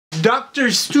Dr.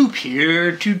 Stoop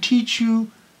here to teach you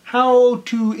how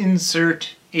to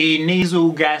insert a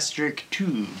nasogastric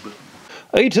tube.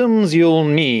 Items you'll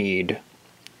need.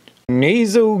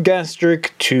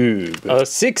 Nasogastric tube. A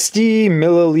 60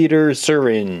 milliliter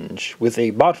syringe with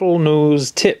a bottle nose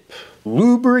tip.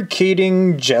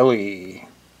 Lubricating jelly.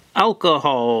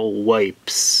 Alcohol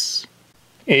wipes.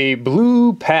 A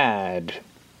blue pad.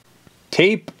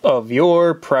 Tape of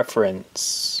your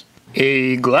preference.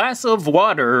 A glass of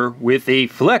water with a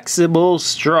flexible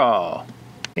straw.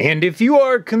 And if you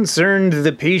are concerned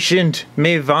the patient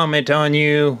may vomit on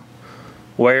you,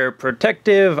 wear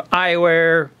protective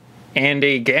eyewear and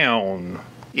a gown.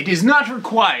 It is not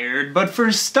required, but for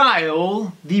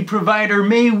style, the provider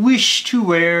may wish to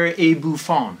wear a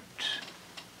bouffant.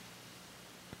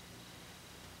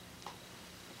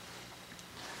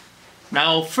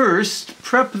 Now first,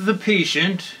 prep the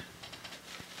patient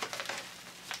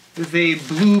with a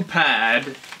blue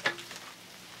pad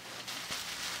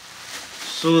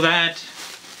so that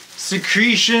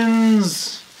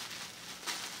secretions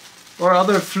or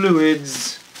other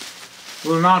fluids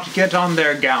will not get on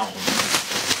their gown.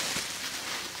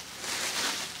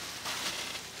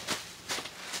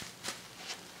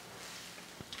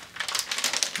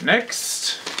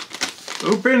 Next,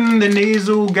 open the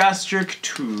nasogastric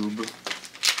tube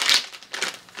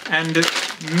and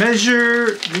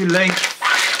measure the length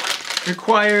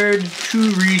required to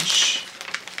reach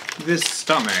this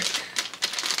stomach.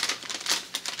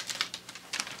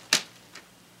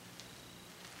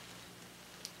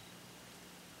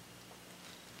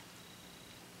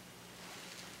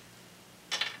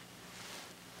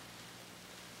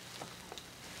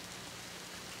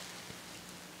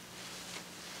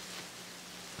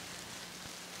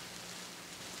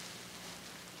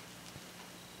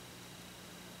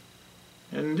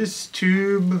 And this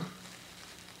tube,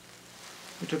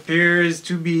 it appears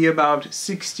to be about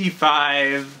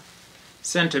 65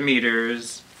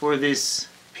 centimeters for this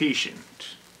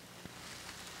patient.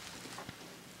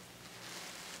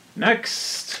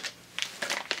 Next,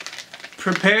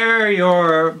 prepare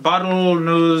your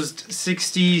bottle-nosed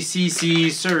 60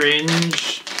 cc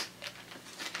syringe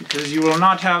because you will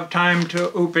not have time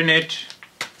to open it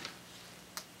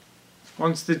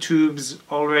once the tube's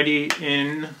already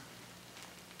in.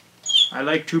 I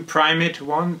like to prime it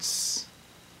once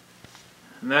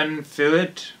and then fill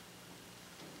it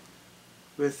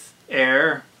with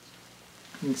air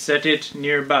and set it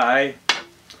nearby.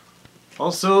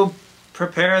 Also,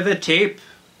 prepare the tape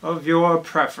of your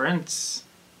preference.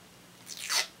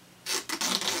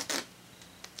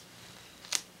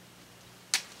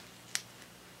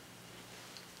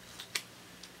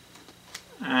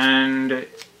 And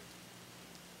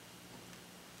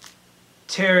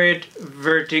tear it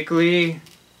vertically,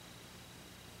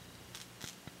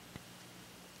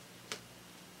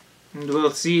 and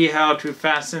we'll see how to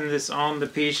fasten this on the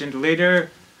patient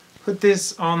later. Put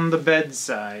this on the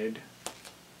bedside,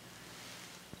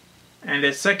 and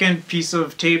a second piece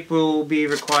of tape will be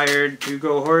required to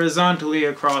go horizontally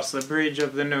across the bridge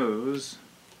of the nose.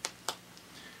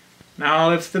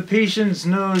 Now, if the patient's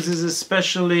nose is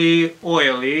especially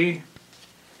oily,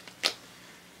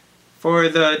 for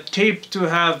the tape to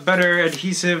have better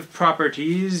adhesive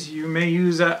properties, you may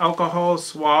use an alcohol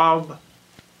swab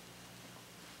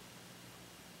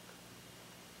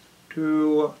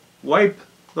to wipe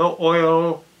the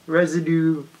oil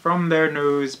residue from their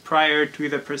nose prior to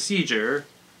the procedure.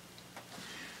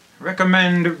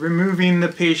 Recommend removing the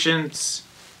patient's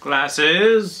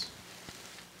glasses.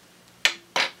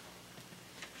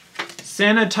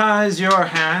 Sanitize your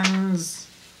hands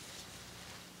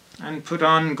and put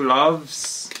on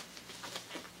gloves.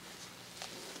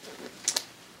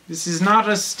 This is not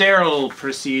a sterile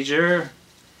procedure,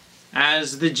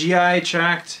 as the GI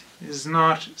tract is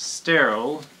not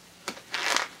sterile.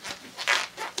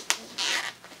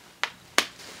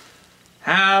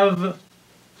 Have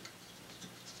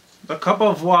a cup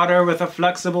of water with a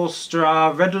flexible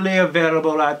straw readily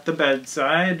available at the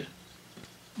bedside.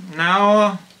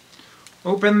 Now,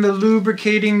 open the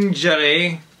lubricating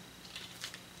jelly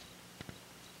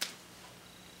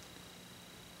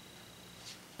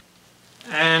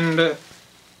and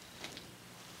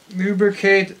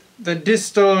lubricate the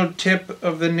distal tip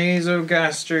of the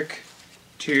nasogastric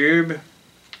tube.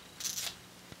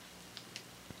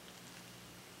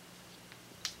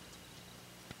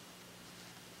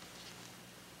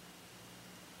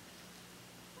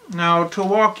 Now, to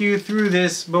walk you through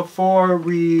this before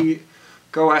we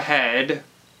go ahead,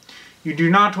 you do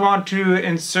not want to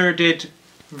insert it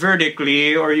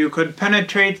vertically, or you could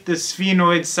penetrate the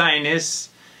sphenoid sinus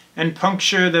and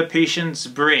puncture the patient's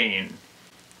brain.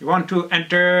 You want to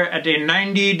enter at a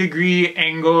 90-degree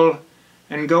angle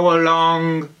and go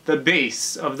along the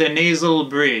base of the nasal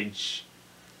bridge.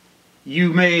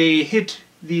 You may hit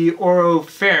the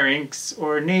oropharynx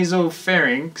or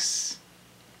nasopharynx,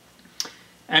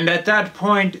 and at that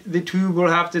point the tube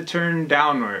will have to turn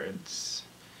downwards.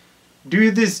 Do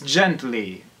this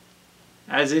gently,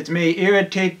 as it may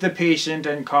irritate the patient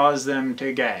and cause them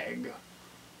to gag.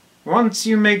 Once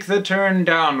you make the turn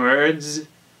downwards,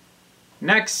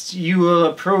 next you will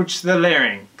approach the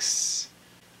larynx.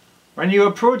 When you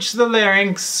approach the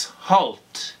larynx,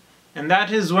 halt, and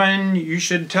that is when you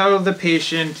should tell the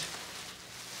patient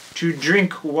to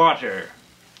drink water.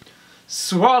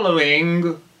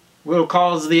 Swallowing will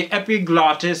cause the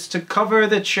epiglottis to cover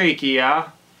the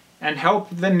trachea and help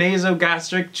the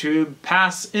nasogastric tube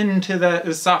pass into the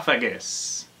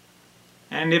esophagus.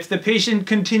 And if the patient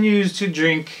continues to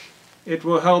drink, it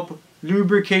will help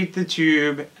lubricate the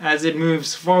tube as it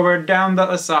moves forward down the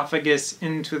esophagus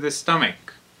into the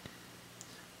stomach.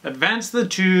 Advance the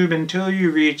tube until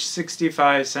you reach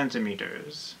 65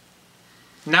 centimeters.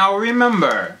 Now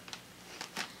remember,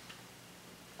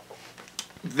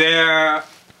 there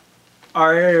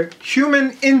are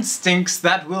human instincts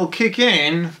that will kick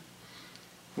in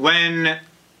when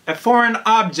a foreign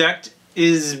object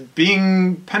is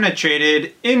being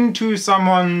penetrated into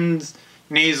someone's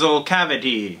nasal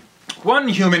cavity. One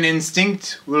human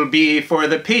instinct will be for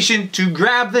the patient to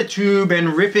grab the tube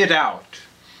and rip it out.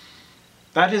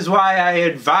 That is why I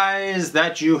advise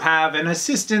that you have an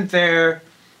assistant there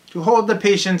to hold the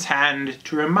patient's hand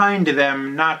to remind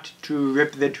them not to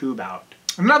rip the tube out.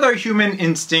 Another human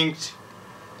instinct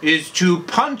is to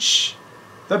punch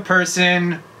the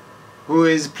person who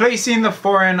is placing the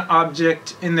foreign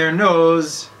object in their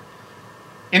nose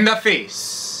in the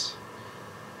face.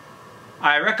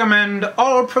 I recommend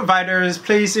all providers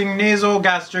placing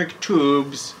nasogastric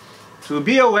tubes to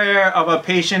be aware of a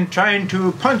patient trying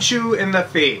to punch you in the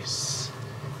face.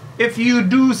 If you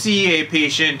do see a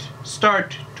patient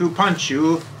start to punch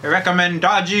you, I recommend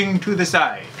dodging to the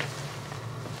side.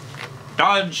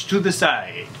 Dodge to the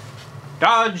side.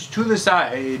 Dodge to the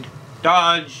side.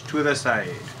 Dodge to the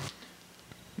side.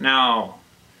 Now,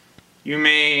 you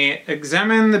may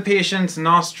examine the patient's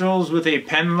nostrils with a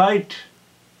pen light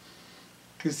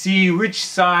to see which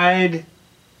side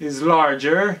is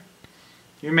larger.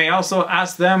 You may also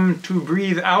ask them to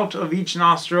breathe out of each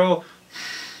nostril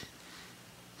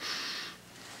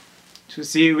to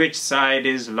see which side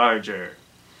is larger.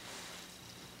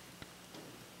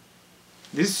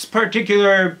 This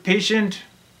particular patient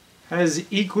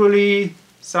has equally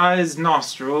sized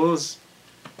nostrils.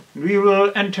 We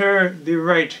will enter the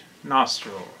right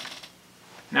nostril.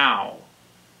 Now,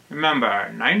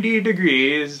 remember, 90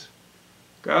 degrees,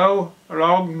 go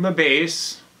along the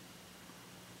base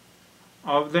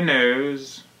of the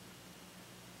nose,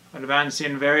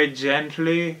 advancing very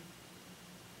gently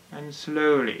and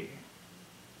slowly.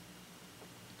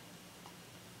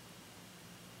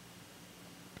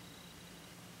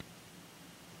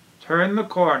 Turn the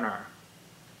corner.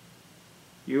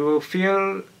 You will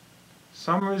feel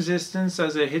some resistance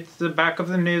as it hits the back of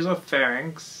the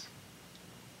nasopharynx,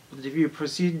 but if you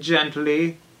proceed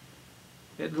gently,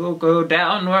 it will go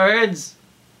downwards.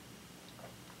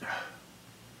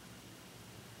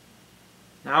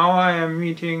 Now I am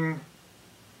meeting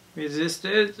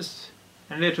resistance,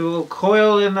 and it will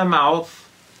coil in the mouth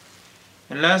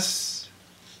unless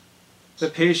the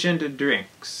patient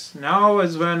drinks. Now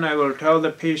is when I will tell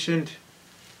the patient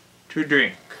to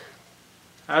drink.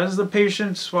 As the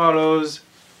patient swallows,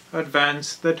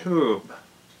 advance the tube.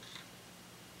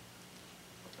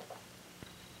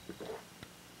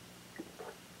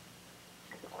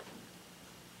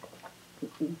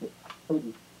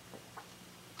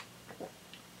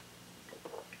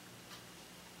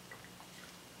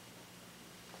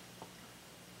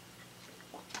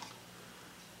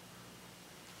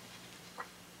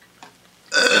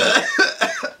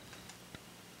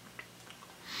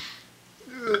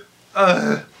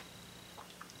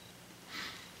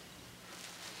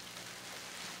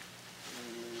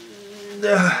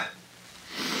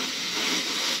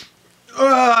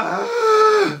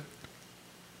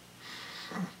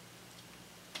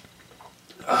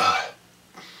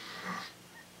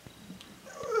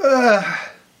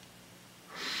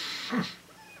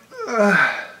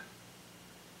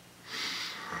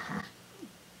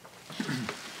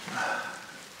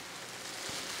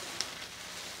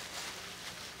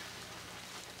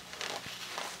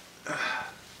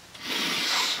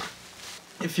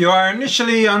 If you are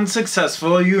initially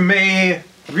unsuccessful, you may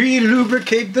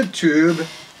re-lubricate the tube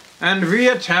and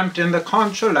re-attempt in the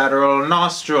contralateral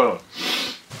nostril.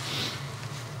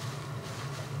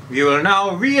 We will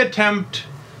now reattempt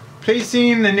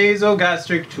placing the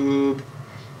nasogastric tube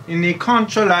in the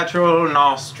contralateral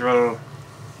nostril.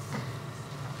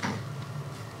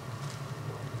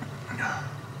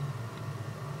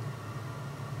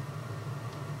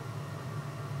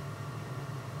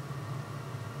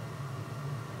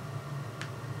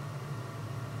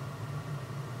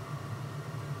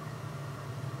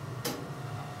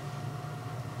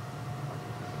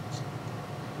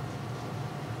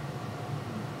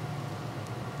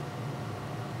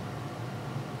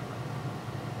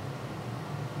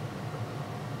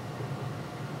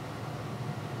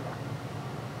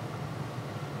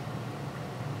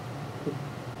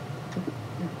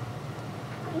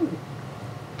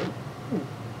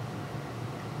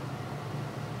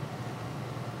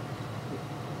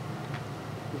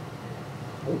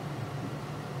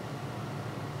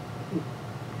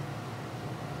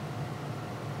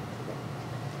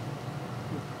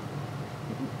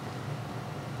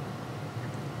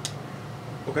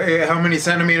 Okay, how many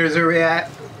centimeters are we at?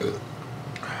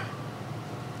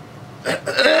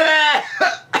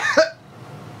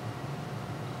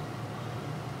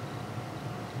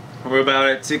 We're about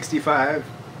at 65.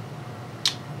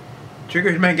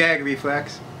 Triggered my gag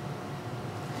reflex.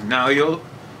 Now you'll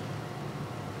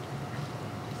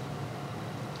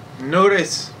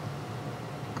notice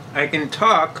I can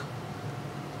talk,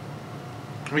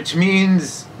 which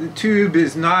means the tube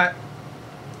is not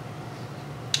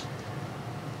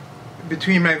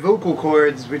between my vocal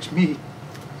cords, which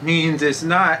means it's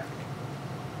not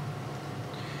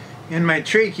in my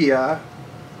trachea.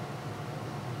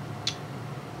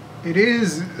 It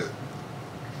is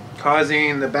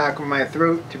causing the back of my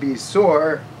throat to be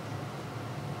sore.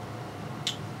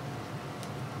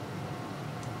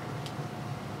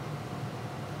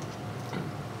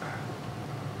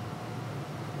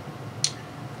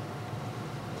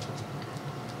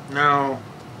 Now,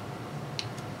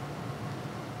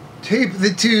 tape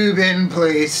the tube in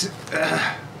place.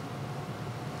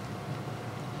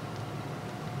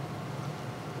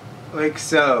 Like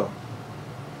so.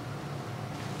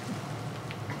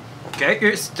 Get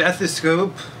your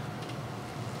stethoscope.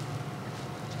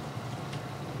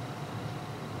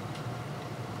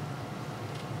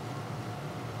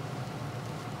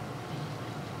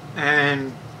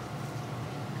 And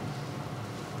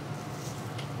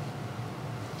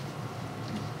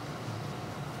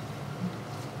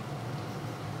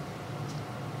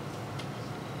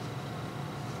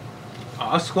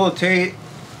auscultate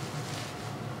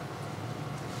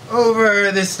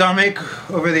over the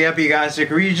stomach, over the epigastric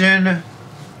region,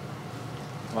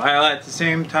 while at the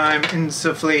same time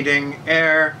insufflating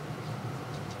air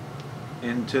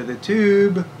into the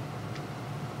tube.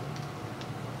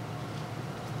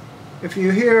 If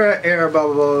you hear an air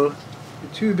bubble, the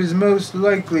tube is most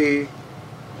likely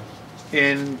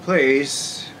in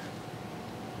place.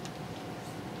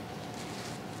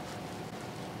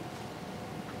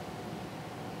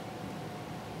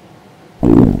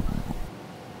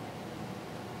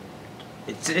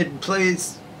 It's in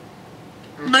place.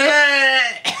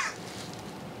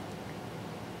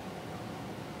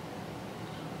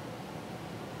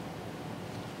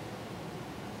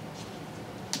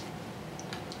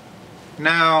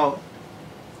 Now,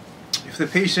 if the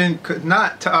patient could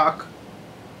not talk,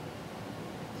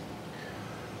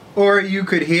 or you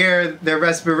could hear their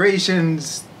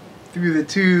respirations through the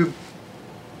tube,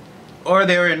 or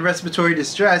they were in respiratory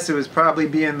distress, it was probably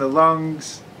be in the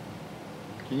lungs,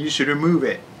 and you should remove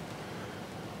it.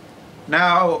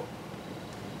 Now,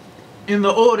 in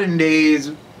the olden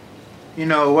days, you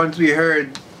know, once we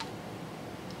heard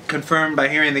confirmed by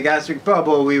hearing the gastric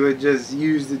bubble, we would just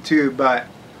use the tube, but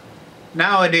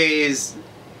nowadays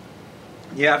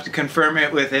you have to confirm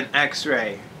it with an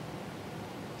x-ray.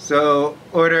 So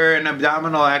order an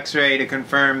abdominal x-ray to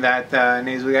confirm that the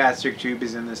nasogastric tube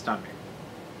is in the stomach.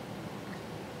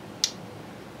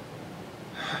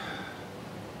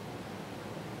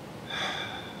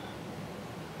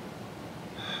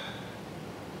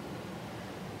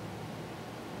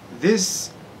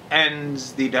 This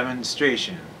ends the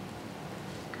demonstration.